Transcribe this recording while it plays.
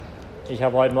Ich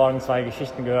habe heute Morgen 2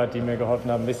 Geschichten gehört, die mir geholfen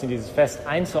haben, ein bisschen dieses Fest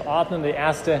einzuordnen. Die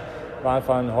erste war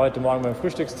von heute Morgen beim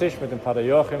Frühstückstisch mit dem Pater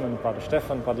Joachim und dem Pater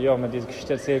Stefan. Pater Joachim hat diese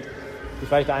Geschichte erzählt, die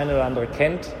vielleicht der eine oder andere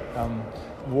kennt,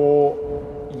 wo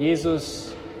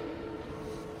Jesus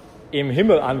im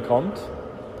Himmel ankommt.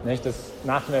 Nicht? Das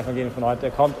nach dem Evangelium von heute,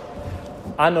 er kommt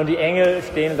an und die Engel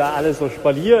stehen da alle so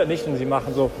Spalier, nicht? Und sie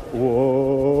machen so,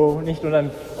 oh, nicht? Und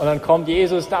dann kommt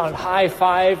Jesus da und High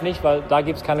Five, nicht? Weil da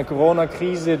gibt's keine Corona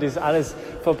Krise, das ist alles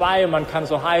vorbei und man kann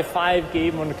so High Five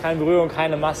geben und keine Berührung,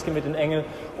 keine Maske mit den Engeln.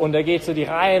 Und da geht so die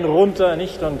Reihen runter,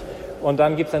 nicht? Und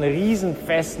dann gibt's ein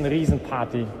Riesenfest, eine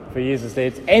Riesenparty für Jesus, der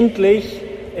jetzt endlich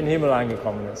in den Himmel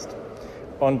angekommen ist.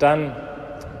 Und dann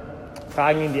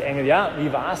fragen ihn die Engel, ja,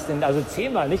 wie war es denn? Also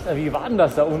erzähl mal, nicht? Wie war denn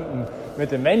das da unten mit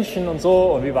den Menschen und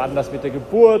so? Und wie war denn das mit der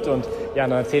Geburt? Und ja,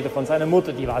 dann erzählt er von seiner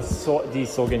Mutter, die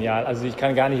ist so genial. Also ich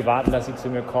kann gar nicht warten, dass sie zu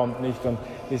mir kommt, nicht? Und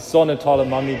die ist so eine tolle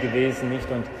Mami gewesen, nicht?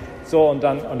 Und so, und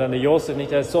dann der Josef,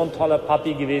 nicht? Der ist so ein toller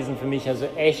Papi gewesen für mich. Also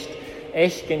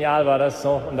echt genial war das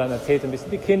so. Und dann erzählt er ein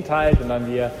bisschen die Kindheit und dann,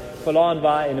 wie er verloren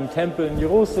war in einem Tempel in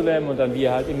Jerusalem und dann, wie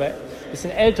er halt immer ein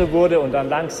bisschen älter wurde und dann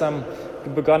langsam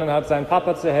begonnen hat, seinem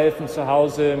Papa zu helfen zu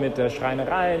Hause mit der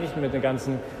Schreinerei, nicht mit den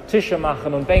ganzen Tische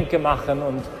machen und Bänke machen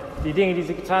und die Dinge, die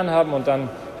sie getan haben und dann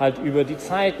halt über die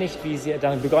Zeit, nicht, wie sie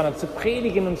dann begonnen hat zu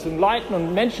predigen und zu Leuten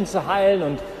und Menschen zu heilen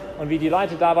und wie die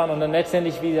Leute da waren und dann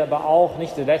letztendlich, wie aber auch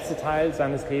nicht der letzte Teil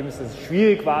seines Lebens, dass es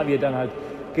schwierig war, wie er dann halt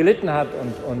gelitten hat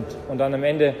und dann am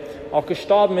Ende auch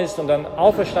gestorben ist und dann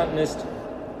auferstanden ist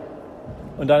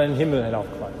und dann in den Himmel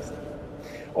hinaufgefahren ist.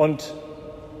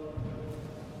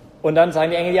 Und dann sagen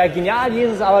die Engel, ja genial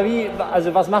Jesus, aber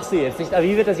was machst du jetzt? Nicht? Also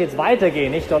wie wird das jetzt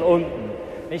weitergehen, nicht dort unten?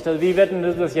 Nicht? Also wie werden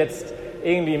wir das jetzt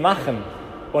irgendwie machen?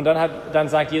 Und dann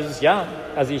sagt Jesus, ja,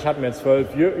 also ich habe mir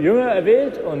 12 Jünger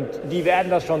erwählt und die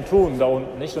werden das schon tun da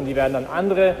unten, nicht? Und die werden dann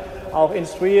andere auch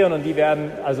instruieren und die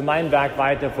werden also mein Werk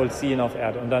weiter vollziehen auf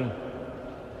Erde. Und dann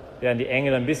werden die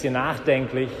Engel ein bisschen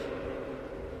nachdenklich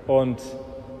und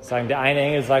sagen, der eine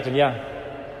Engel sagt dann, ja,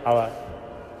 aber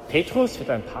Petrus wird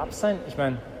ein Papst sein? Ich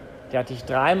meine, der hat dich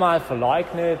 3-mal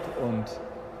verleugnet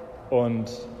und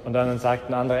dann sagt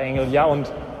ein anderer Engel, ja, und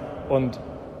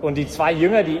die 2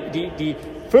 Jünger, die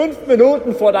 5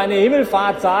 Minuten vor deiner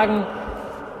Himmelfahrt sagen,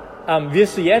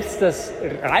 wirst du jetzt das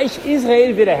Reich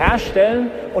Israel wiederherstellen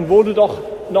und wo du doch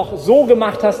noch so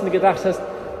gemacht hast und gedacht hast,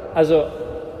 also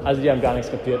die haben gar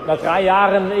nichts kapiert. Nach 3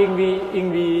 Jahren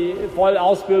irgendwie voll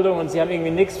Ausbildung und sie haben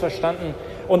irgendwie nichts verstanden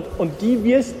und die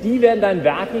werden dein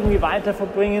Werk irgendwie weiter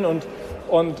verbringen und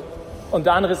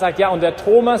der andere sagt, ja, und der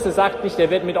Thomas, der sagt nicht, der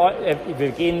wird mit euch, wir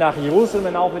gehen nach Jerusalem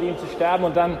hinauf mit ihm zu sterben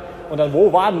und dann,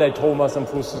 wo war denn der Thomas am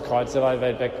Fuß des Kreuzes? Der war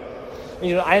weit weg.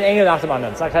 Nicht nur ein Engel nach dem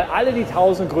anderen. Sagt halt alle die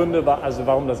 1000 Gründe, also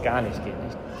warum das gar nicht geht.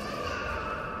 Nicht?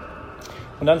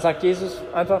 Und dann sagt Jesus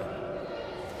einfach,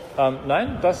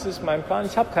 nein, das ist mein Plan,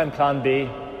 ich habe keinen Plan B.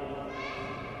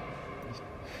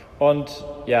 Und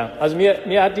ja, also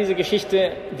mir hat diese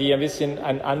Geschichte, die ein bisschen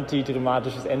ein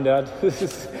antidramatisches Ende hat,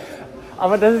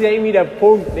 aber das ist ja irgendwie der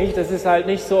Punkt, nicht? Das ist halt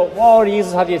nicht so, wow,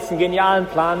 Jesus hat jetzt einen genialen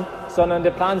Plan, sondern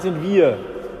der Plan sind wir.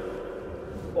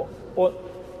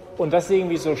 Und das ist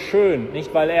irgendwie so schön,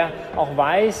 nicht? Weil er auch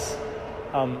weiß,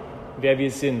 wer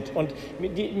wir sind. Und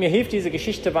mir hilft diese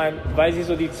Geschichte, weil sie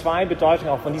so die 2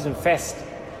 Bedeutungen auch von diesem Fest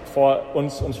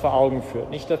uns vor Augen führt.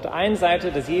 Nicht auf der einen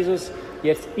Seite, dass Jesus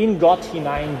jetzt in Gott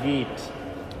hineingeht.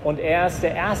 Und er ist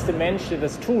der erste Mensch, der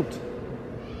das tut.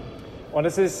 Und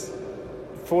es ist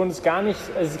für uns gar nicht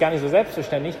so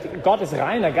selbstverständlich. Gott ist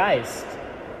reiner Geist.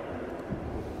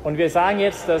 Und wir sagen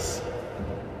jetzt, dass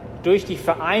durch die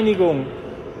Vereinigung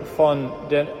von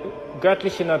der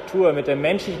göttlichen Natur mit der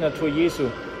menschlichen Natur Jesu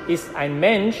ist ein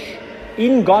Mensch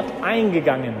in Gott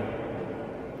eingegangen.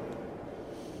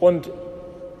 Und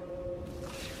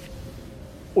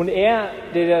er,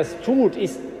 der das tut,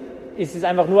 ist es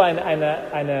einfach nur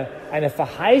eine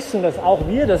Verheißung, dass auch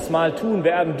wir das mal tun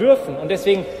werden dürfen. Und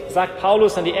deswegen sagt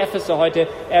Paulus an die Epheser heute,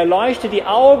 erleuchte die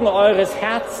Augen eures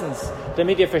Herzens,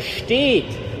 damit ihr versteht,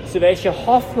 zu welcher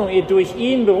Hoffnung ihr durch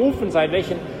ihn berufen seid,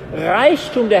 welchen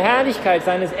Reichtum der Herrlichkeit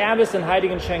seines Erbes den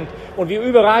Heiligen schenkt und wie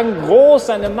überragend groß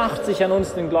seine Macht sich an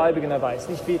uns, den Gläubigen, erweist.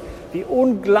 Nicht wie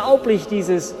unglaublich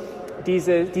diese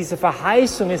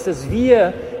Verheißung ist, dass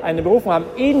wir eine Berufung haben,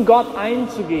 in Gott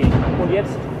einzugehen und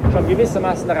jetzt schon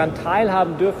gewissermaßen daran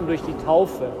teilhaben dürfen durch die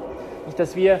Taufe. Nicht,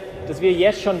 dass wir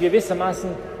jetzt schon gewissermaßen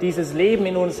dieses Leben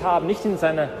in uns haben, nicht in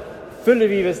seiner Fülle,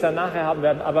 wie wir es dann nachher haben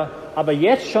werden, aber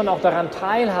jetzt schon auch daran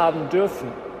teilhaben dürfen.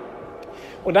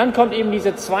 Und dann kommt eben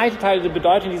dieser zweite Teil der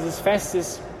Bedeutung dieses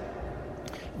Festes,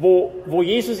 wo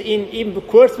Jesus ihn eben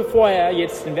kurz bevor er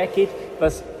jetzt weggeht,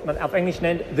 was man auf Englisch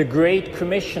nennt, the Great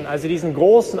Commission, also diesen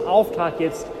großen Auftrag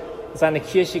jetzt seiner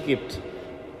Kirche gibt.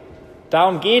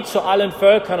 Darum geht zu allen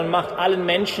Völkern und macht allen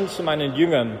Menschen zu meinen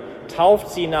Jüngern, tauft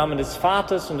sie im Namen des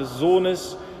Vaters und des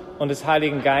Sohnes und des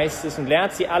Heiligen Geistes und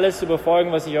lehrt sie alles zu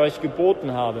befolgen, was ich euch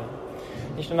geboten habe.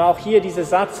 Und auch hier, dieser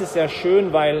Satz ist sehr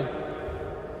schön, weil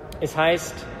es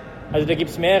heißt, also da gibt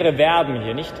es mehrere Verben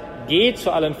hier, nicht? Geht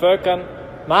zu allen Völkern,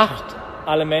 macht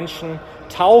alle Menschen,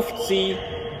 tauft sie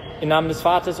im Namen des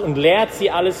Vaters und lehrt sie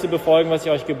alles zu befolgen, was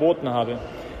ich euch geboten habe.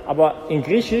 Aber in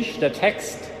Griechisch, der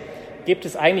Text, gibt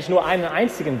es eigentlich nur einen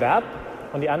einzigen Verb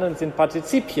und die anderen sind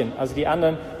Partizipien. Also die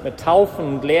anderen mit taufen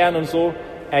und lehren und so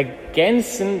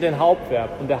ergänzen den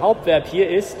Hauptverb. Und der Hauptverb hier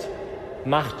ist,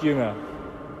 macht Jünger.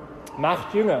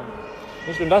 Macht Jünger.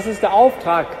 Und das ist der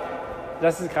Auftrag,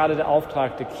 das ist gerade der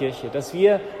Auftrag der Kirche, dass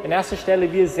wir in erster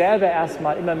Stelle, wir selber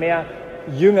erstmal immer mehr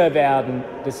Jünger werden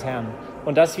des Herrn.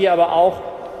 Und dass wir aber auch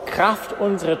Kraft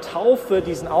unserer Taufe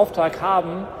diesen Auftrag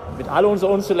haben, mit all unserer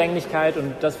Unzulänglichkeit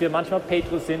und dass wir manchmal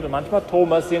Petrus sind und manchmal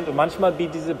Thomas sind und manchmal wie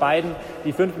diese beiden,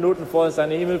 die 5 Minuten vor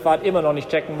seiner Himmelfahrt immer noch nicht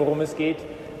checken, worum es geht,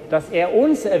 dass er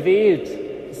uns erwählt,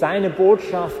 seine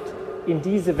Botschaft in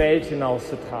diese Welt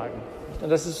hinauszutragen. Und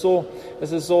das ist so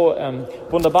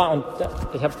wunderbar. Und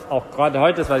ich habe auch gerade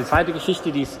heute, das war die zweite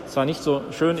Geschichte, die ist zwar nicht so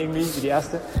schön irgendwie wie die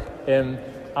erste,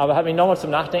 aber hat mich nochmal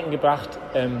zum Nachdenken gebracht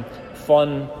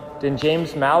von den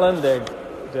James Mallon,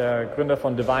 der Gründer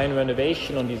von Divine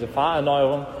Renovation und diese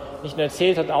Pfarrerneuerung, nicht nur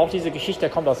erzählt hat, auch diese Geschichte, der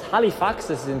kommt aus Halifax,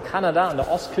 das ist in Kanada an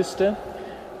der Ostküste,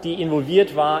 die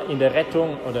involviert war in der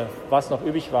Rettung oder was noch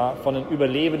übrig war von den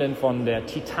Überlebenden von der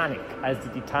Titanic, als die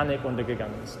Titanic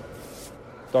untergegangen ist.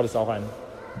 Dort ist auch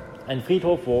ein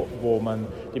Friedhof, wo man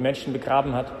die Menschen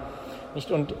begraben hat.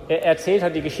 Und er erzählt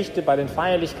halt die Geschichte bei den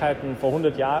Feierlichkeiten vor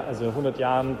 100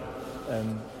 Jahren,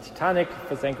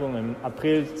 Titanic-Versenkung im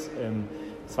April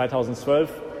 2012,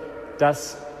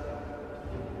 dass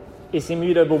es ihm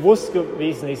wieder bewusst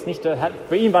gewesen ist.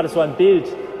 Für ihn war das so ein Bild,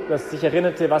 das sich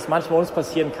erinnerte, was manchmal uns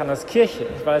passieren kann als Kirche.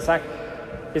 Weil er sagt,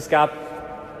 es gab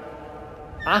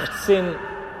 18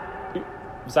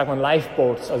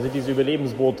 Lifeboats, also diese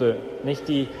Überlebensboote, nicht,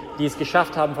 die es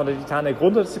geschafft haben, von der Titanic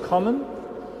runterzukommen.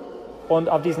 Und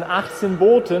auf diesen 18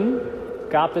 Booten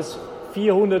gab es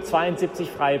 472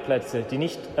 freie Plätze, die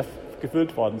nicht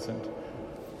gefüllt worden sind.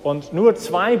 Und nur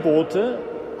 2 Boote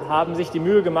haben sich die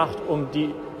Mühe gemacht, um die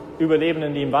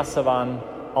Überlebenden, die im Wasser waren,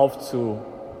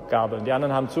 aufzugabeln. Die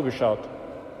anderen haben zugeschaut.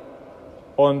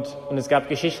 Und es gab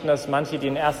Geschichten, dass manche, die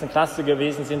in der ersten Klasse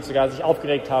gewesen sind, sogar sich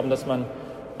aufgeregt haben, dass man,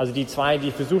 also die 2,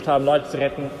 die versucht haben, Leute zu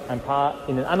retten, ein paar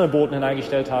in den anderen Booten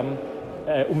hineingestellt haben,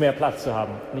 um mehr Platz zu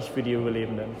haben, nicht für die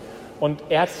Überlebenden. Und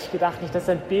er hat sich gedacht, nicht, das ist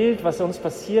ein Bild, was uns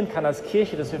passieren kann als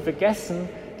Kirche, dass wir vergessen,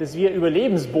 dass wir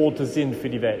Überlebensboote sind für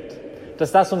die Welt.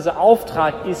 Dass das unser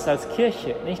Auftrag ist als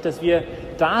Kirche, nicht, dass wir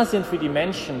da sind für die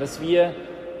Menschen, dass wir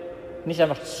nicht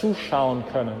einfach zuschauen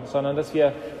können, sondern dass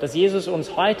Jesus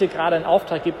uns heute gerade einen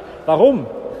Auftrag gibt. Warum?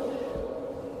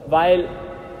 Weil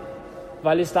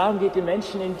es darum geht, die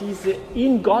Menschen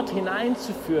in Gott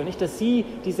hineinzuführen, nicht, dass sie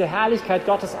diese Herrlichkeit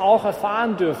Gottes auch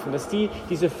erfahren dürfen, dass die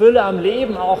diese Fülle am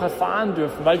Leben auch erfahren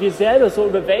dürfen, weil wir selber so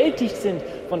überwältigt sind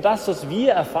von das, was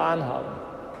wir erfahren haben.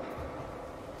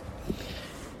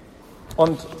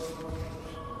 Und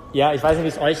ja, ich weiß nicht, wie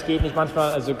es euch geht, nicht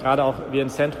manchmal, also gerade auch wir im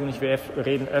Zentrum, nicht, wir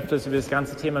reden öfters über das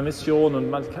ganze Thema Mission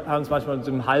und man kann uns manchmal mit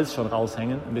dem Hals schon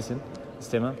raushängen, ein bisschen, das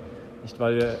Thema, nicht,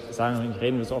 weil wir sagen, nicht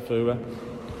reden wir so oft darüber.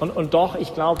 Und doch,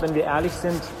 ich glaube, wenn wir ehrlich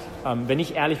sind, wenn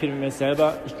ich ehrlich bin mit mir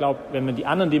selber, ich glaube, wenn wir die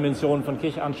anderen Dimensionen von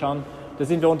Kirche anschauen, da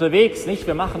sind wir unterwegs, nicht?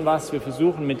 Wir machen was, wir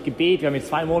versuchen mit Gebet, wir haben jetzt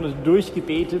 2 Monate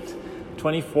durchgebetet,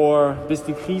 24, bis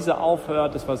die Krise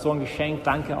aufhört. Das war so ein Geschenk.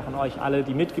 Danke auch an euch alle,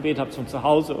 die mitgebetet habt, zum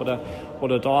Zuhause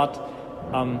oder dort.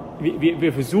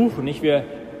 Wir versuchen, nicht?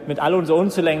 Mit all unserer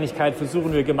Unzulänglichkeit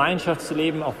versuchen wir Gemeinschaft zu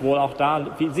leben, obwohl auch da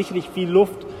sicherlich viel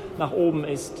Luft nach oben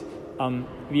ist.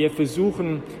 Wir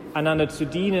versuchen, einander zu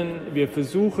dienen. Wir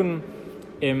versuchen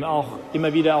auch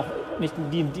immer wieder, auch nicht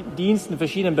in Diensten in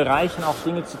verschiedenen Bereichen auch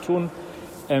Dinge zu tun.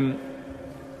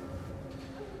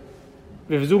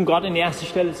 Wir versuchen, Gott in die erste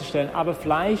Stelle zu stellen. Aber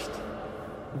vielleicht,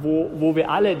 wo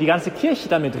wir alle, die ganze Kirche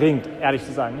damit ringt, ehrlich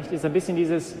zu sagen, nicht, ist ein bisschen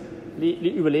dieses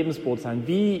Überlebensboot sein.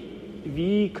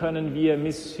 Wie können wir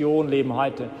Mission leben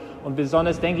heute? Und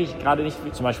besonders denke ich gerade nicht,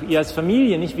 zum Beispiel ihr als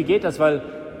Familie, nicht, wie geht das? Weil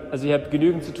also ihr habt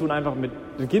genügend zu tun einfach mit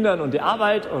den Kindern und der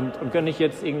Arbeit und könnt nicht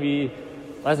jetzt irgendwie,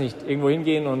 weiß nicht, irgendwo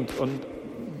hingehen und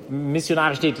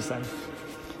missionarisch tätig sein.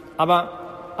 Aber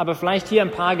vielleicht hier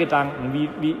ein paar Gedanken,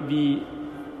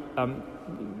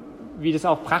 wie das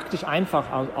auch praktisch einfach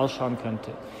ausschauen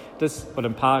könnte. Oder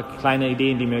ein paar kleine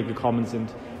Ideen, die mir gekommen sind.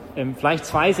 Vielleicht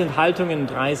 2 sind Haltungen,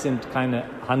 3 sind keine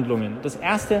Handlungen. Das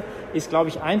erste ist, glaube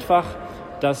ich, einfach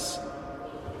das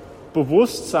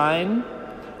Bewusstsein,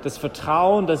 das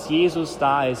Vertrauen, dass Jesus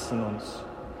da ist in uns.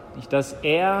 Nicht, dass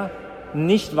er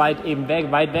nicht weit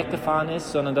weggefahren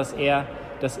ist, sondern dass er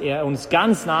uns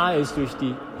ganz nahe ist durch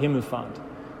die Himmelfahrt.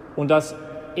 Und dass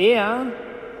er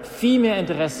viel mehr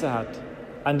Interesse hat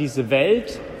an diese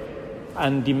Welt,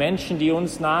 an die Menschen, die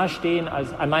uns nahestehen,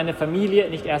 als an meine Familie.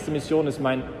 Nicht erste Mission ist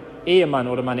mein Ehemann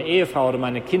oder meine Ehefrau oder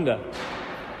meine Kinder.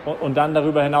 Und dann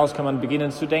darüber hinaus kann man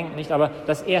beginnen zu denken, nicht? Aber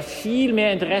dass er viel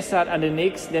mehr Interesse hat an den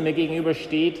Nächsten, der mir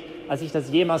gegenübersteht, als ich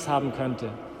das jemals haben könnte.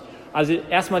 Also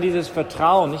erstmal dieses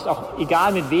Vertrauen, nicht auch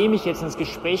egal mit wem ich jetzt ins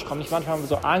Gespräch komme. Nicht manchmal haben wir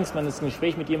so Angst, man ist im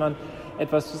Gespräch mit jemandem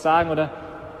etwas zu sagen oder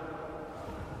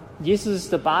Jesus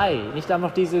ist dabei. Nicht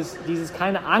einfach dieses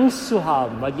keine Angst zu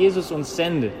haben, weil Jesus uns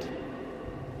sendet.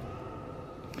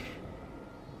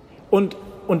 Und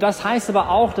das heißt aber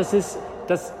auch, dass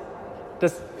das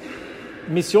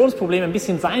Missionsproblem ein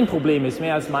bisschen sein Problem ist,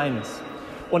 mehr als meines.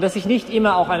 Und dass ich nicht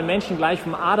immer auch einen Menschen gleich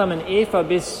vom Adam und Eva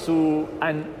bis zu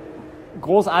einem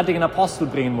großartigen Apostel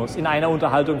bringen muss, in einer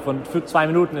Unterhaltung von 2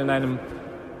 Minuten in einem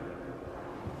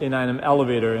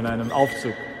Elevator, in einem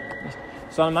Aufzug.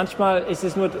 Sondern manchmal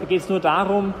geht es nur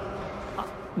darum,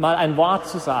 mal ein Wort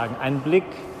zu sagen, einen Blick,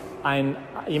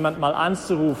 jemand mal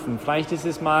anzurufen. Vielleicht ist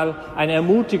es mal eine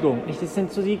Ermutigung. Das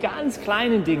sind so die ganz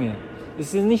kleinen Dinge.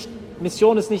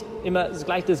 Mission ist nicht immer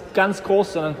gleich das ganz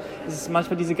Große, sondern es ist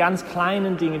manchmal diese ganz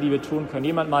kleinen Dinge, die wir tun können.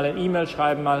 Jemand mal eine E-Mail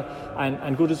schreiben, mal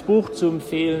ein gutes Buch zu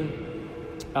empfehlen.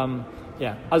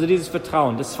 Also dieses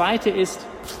Vertrauen. Das zweite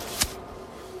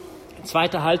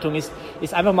Haltung ist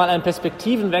einfach mal ein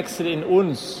Perspektivenwechsel in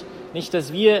uns. Nicht,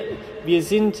 dass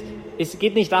es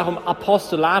geht nicht darum,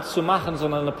 Apostolat zu machen,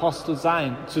 sondern Apostel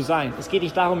zu sein. Es geht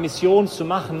nicht darum, Mission zu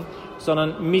machen,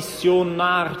 sondern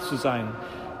Missionar zu sein.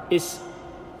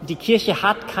 Die Kirche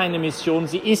hat keine Mission,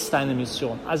 sie ist eine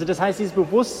Mission. Also das heißt, dieses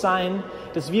Bewusstsein,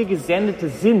 dass wir Gesendete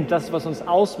sind, das, was uns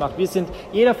ausmacht.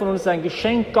 Jeder von uns ist ein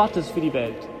Geschenk Gottes für die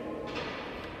Welt.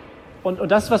 Und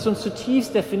das, was uns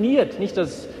zutiefst definiert, nicht,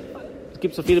 dass es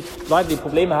gibt so viele Leute, die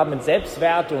Probleme haben mit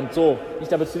Selbstwert und so,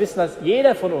 nicht, aber zu wissen, dass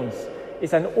jeder von uns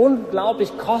ist ein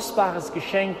unglaublich kostbares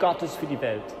Geschenk Gottes für die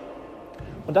Welt.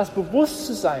 Und das bewusst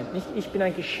zu sein, nicht, ich bin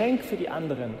ein Geschenk für die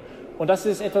anderen. Und das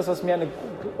ist etwas, was mir eine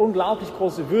unglaublich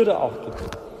große Würde auch gibt.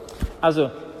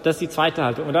 Also, das ist die zweite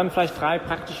Haltung. Und dann vielleicht 3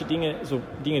 praktische Dinge, so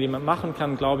Dinge, die man machen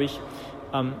kann, glaube ich,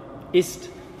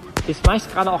 ist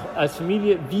meist gerade auch als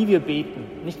Familie, wie wir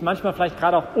beten. Nicht manchmal vielleicht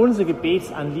gerade auch unser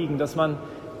Gebetsanliegen, dass man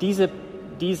dieser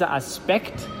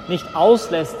Aspekt nicht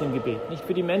auslässt im Gebet. Nicht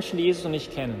für die Menschen, die Jesus noch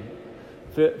nicht kennen.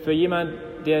 Für jemanden,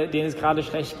 denen es gerade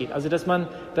schlecht geht. Also, dass man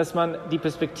die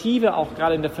Perspektive auch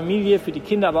gerade in der Familie, für die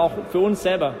Kinder, aber auch für uns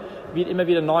selber, immer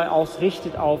wieder neu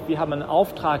ausrichtet auf, wir haben einen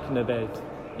Auftrag in der Welt.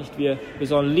 Nicht? Wir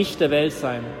sollen Licht der Welt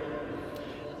sein.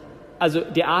 Also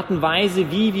die Art und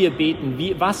Weise, wie wir beten,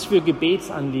 was für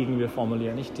Gebetsanliegen wir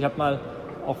formulieren. Nicht? Ich habe mal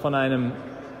auch von Andy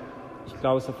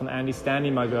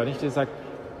Stanley mal gehört, nicht? Der sagt,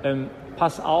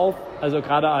 pass auf, also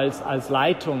gerade als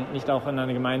Leitung, nicht auch in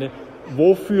einer Gemeinde,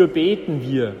 wofür beten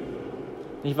wir?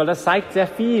 Nicht? Weil das zeigt sehr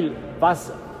viel,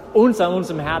 was uns an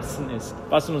unserem Herzen ist,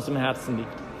 was in unserem Herzen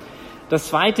liegt. Das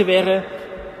zweite wäre,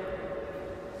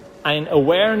 ein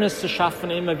Awareness zu schaffen,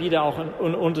 immer wieder auch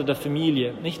unter der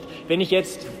Familie. Nicht, wenn ich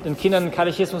jetzt den Kindern einen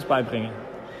Katechismus beibringe,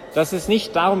 dass es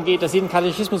nicht darum geht, dass sie den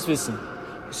Katechismus wissen,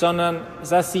 sondern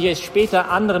dass sie es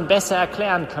später anderen besser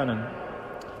erklären können.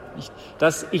 Nicht,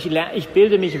 dass ich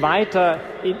bilde mich weiter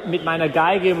mit meiner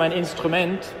Geige, mein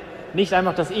Instrument, nicht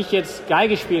einfach, dass ich jetzt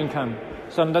Geige spielen kann,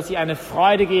 sondern dass ich eine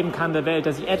Freude geben kann der Welt,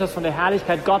 dass ich etwas von der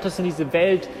Herrlichkeit Gottes in diese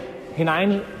Welt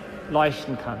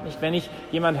hineinleuchten kann. Nicht, wenn ich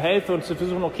jemand helfe und zu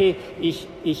versuchen, okay, ich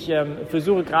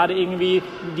versuche gerade irgendwie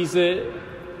diese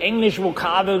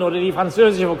Englisch-Vokabeln oder die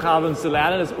französische-Vokabeln zu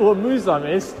lernen, das urmühsam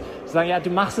ist, zu sagen, ja, du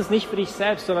machst es nicht für dich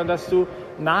selbst, sondern dass du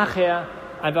nachher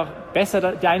einfach besser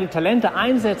deine Talente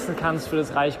einsetzen kannst für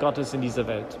das Reich Gottes in dieser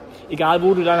Welt. Egal,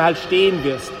 wo du dann halt stehen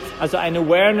wirst. Also eine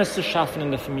Awareness zu schaffen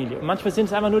in der Familie. Und manchmal sind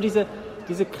es einfach nur diese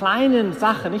kleinen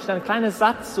Sachen, nicht ein kleiner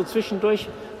Satz, so zwischendurch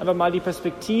einfach mal die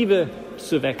Perspektive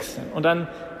zu wechseln. Und dann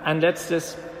ein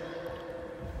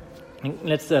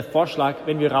letzter Vorschlag,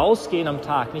 wenn wir rausgehen am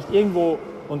Tag, nicht irgendwo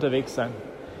unterwegs sein,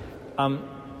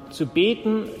 zu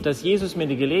beten, dass Jesus mir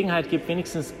die Gelegenheit gibt,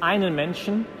 wenigstens einen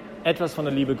Menschen etwas von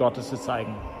der Liebe Gottes zu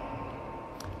zeigen.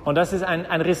 Und das ist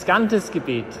ein riskantes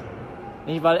Gebet,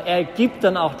 nicht? Weil er gibt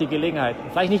dann auch die Gelegenheit,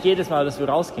 vielleicht nicht jedes Mal, dass wir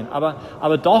rausgehen,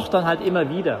 aber doch dann halt immer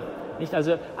wieder. Nicht?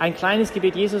 Also ein kleines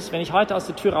Gebet, Jesus, wenn ich heute aus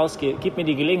der Tür rausgehe, gib mir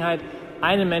die Gelegenheit,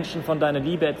 einem Menschen von deiner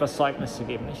Liebe etwas Zeugnis zu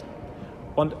geben. Nicht?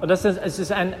 Und es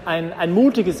ist ein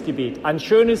mutiges Gebet, ein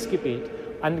schönes Gebet,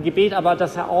 ein Gebet aber,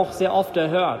 das er auch sehr oft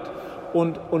erhört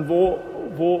und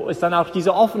wo es dann auch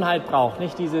diese Offenheit braucht,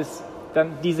 nicht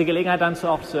diese Gelegenheit dann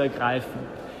auch zu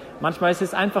ergreifen. Manchmal ist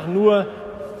es einfach nur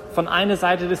von einer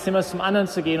Seite des Zimmers zum anderen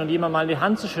zu gehen und jemand mal die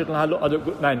Hand zu schütteln,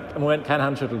 im Moment kein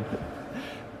Handschütteln,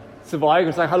 zu beugen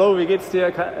und sagen, hallo, wie geht's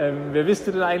dir, wer bist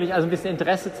du denn eigentlich, also ein bisschen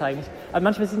Interesse zeigen. Also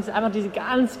manchmal sind es einfach diese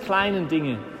ganz kleinen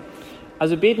Dinge.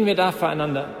 Also beten wir da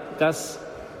füreinander, dass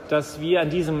wir an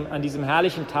diesem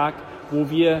herrlichen Tag, wo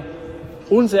wir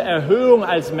unsere Erhöhung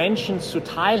als Menschen zu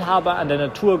Teilhabe an der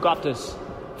Natur Gottes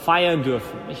feiern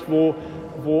dürfen, nicht?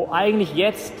 Wo eigentlich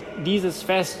jetzt dieses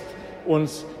Fest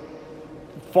uns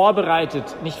vorbereitet,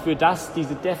 nicht für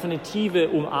diese definitive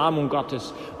Umarmung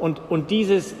Gottes und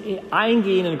dieses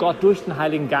Eingehen in Gott durch den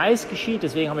Heiligen Geist geschieht.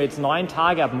 Deswegen haben wir jetzt 9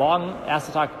 Tage, ab morgen,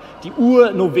 erster Tag, die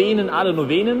Urnovenen, alle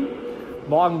Novenen.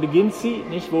 Morgen beginnt sie,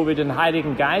 nicht, wo wir den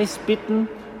Heiligen Geist bitten,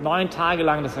 9 Tage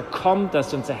lang, dass er kommt,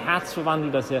 dass er unser Herz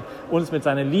verwandelt, dass er uns mit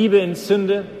seiner Liebe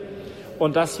entzündet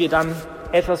und dass wir dann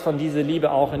etwas von dieser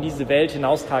Liebe auch in diese Welt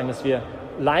hinaustragen, dass wir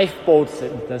Lifeboats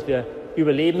sind, dass wir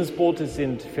Überlebensboote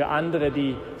sind für andere,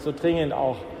 die so dringend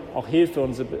auch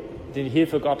die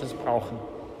Hilfe Gottes brauchen.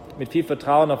 Mit viel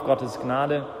Vertrauen auf Gottes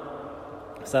Gnade,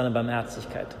 seine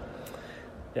Barmherzigkeit.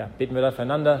 Ja, beten wir da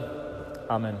füreinander.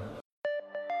 Amen.